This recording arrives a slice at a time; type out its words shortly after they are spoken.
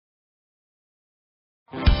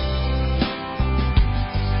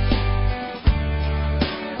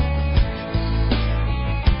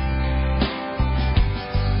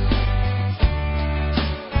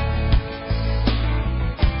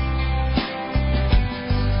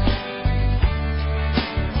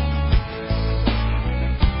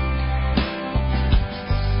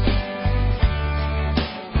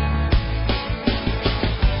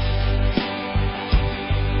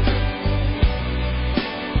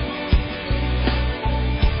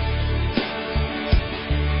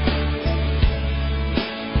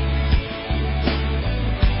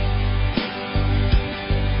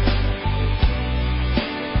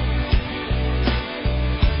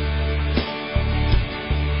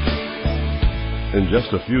In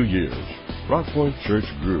just a few years, Rock Point Church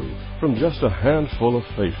grew from just a handful of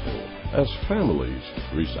faithful as families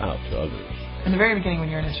reached out to others. In the very beginning, when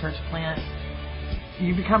you're in a church plant,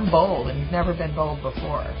 you become bold, and you've never been bold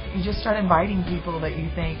before. You just start inviting people that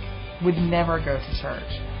you think would never go to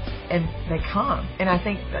church, and they come. And I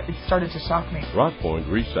think that it started to shock me. Rock Point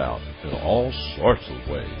reached out in all sorts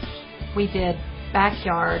of ways. We did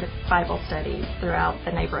backyard Bible studies throughout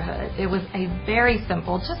the neighborhood. It was a very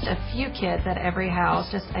simple, just a few kids at every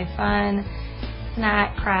house, just a fun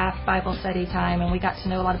snack, craft, Bible study time, and we got to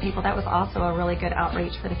know a lot of people. That was also a really good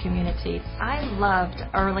outreach for the community. I loved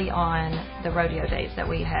early on the rodeo days that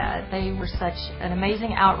we had. They were such an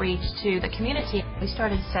amazing outreach to the community. We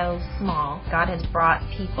started so small. God has brought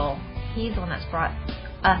people. He's the one that's brought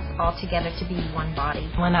us all together to be one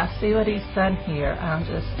body. When I see what He's done here, I'm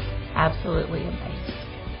just absolutely amazed.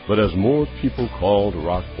 But as more people called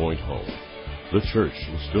Rock Point home, the church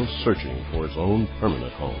was still searching for its own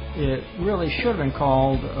permanent home. It really should have been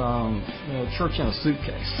called Church in a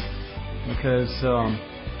Suitcase, because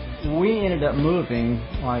we ended up moving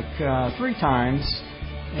like 3 times,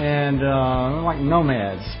 and like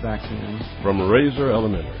nomads back then. From Razor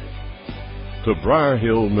Elementary to Briar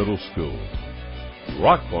Hill Middle School,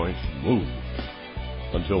 Rock Point moved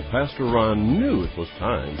until Pastor Ron knew it was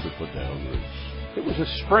time to put down roots. It was the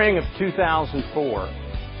spring of 2004,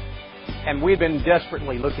 and we'd been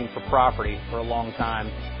desperately looking for property for a long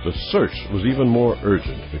time. The search was even more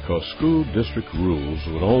urgent because school district rules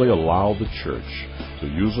would only allow the church to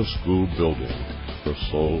use a school building for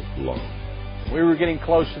so long. We were getting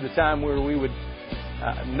close to the time where we would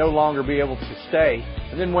no longer be able to stay.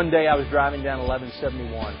 And then one day I was driving down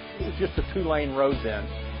 1171. It was just a 2-lane road then.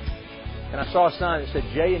 And I saw a sign that said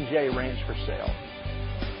J&J Ranch for sale.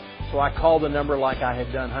 So I called the number like I had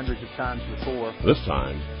done hundreds of times before. This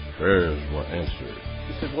time, prayers were answered.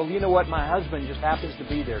 He said, well, you know what? My husband just happens to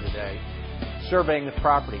be there today, surveying the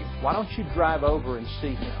property. Why don't you drive over and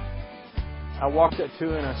see him? I walked up to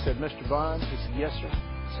him and I said, Mr. Bonds? He said, yes, sir.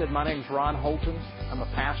 I said, my name's Ron Holton. I'm a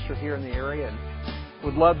pastor here in the area and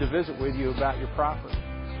would love to visit with you about your property.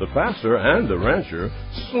 The pastor and the rancher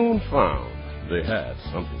soon found they had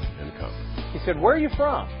something in common. He said, where are you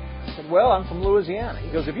from? I said, well, I'm from Louisiana. He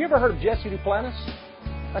goes, have you ever heard of Jesse Duplantis?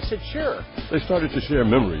 I said, sure. They started to share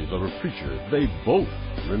memories of a preacher they both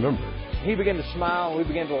remembered. He began to smile, and we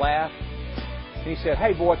began to laugh. And he said,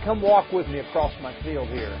 hey, boy, come walk with me across my field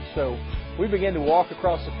here. And so we began to walk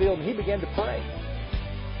across the field, and he began to pray.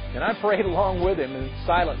 And I prayed along with him and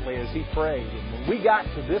silently as he prayed. And when we got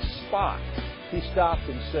to this spot, he stopped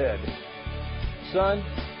and said, son,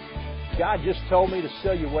 God just told me to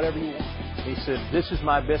sell you whatever you want. He said, this is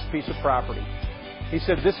my best piece of property. He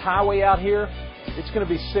said, this highway out here, it's going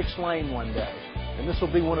to be 6-lane one day. And this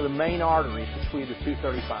will be one of the main arteries between the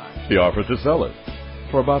 235. He offered to sell it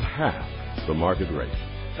for about half the market rate.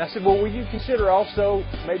 And I said, well, would you consider also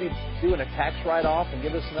maybe doing a tax write-off and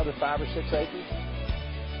give us another 5 or 6 acres?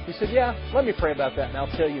 He said, yeah, let me pray about that and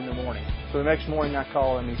I'll tell you in the morning. So the next morning I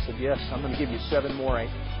called him and he said, yes, I'm going to give you 7 more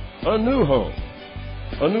acres. A new home.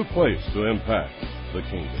 A new place to impact the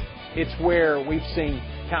kingdom. It's where we've seen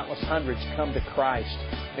countless hundreds come to Christ,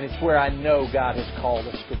 and it's where I know God has called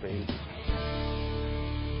us to be.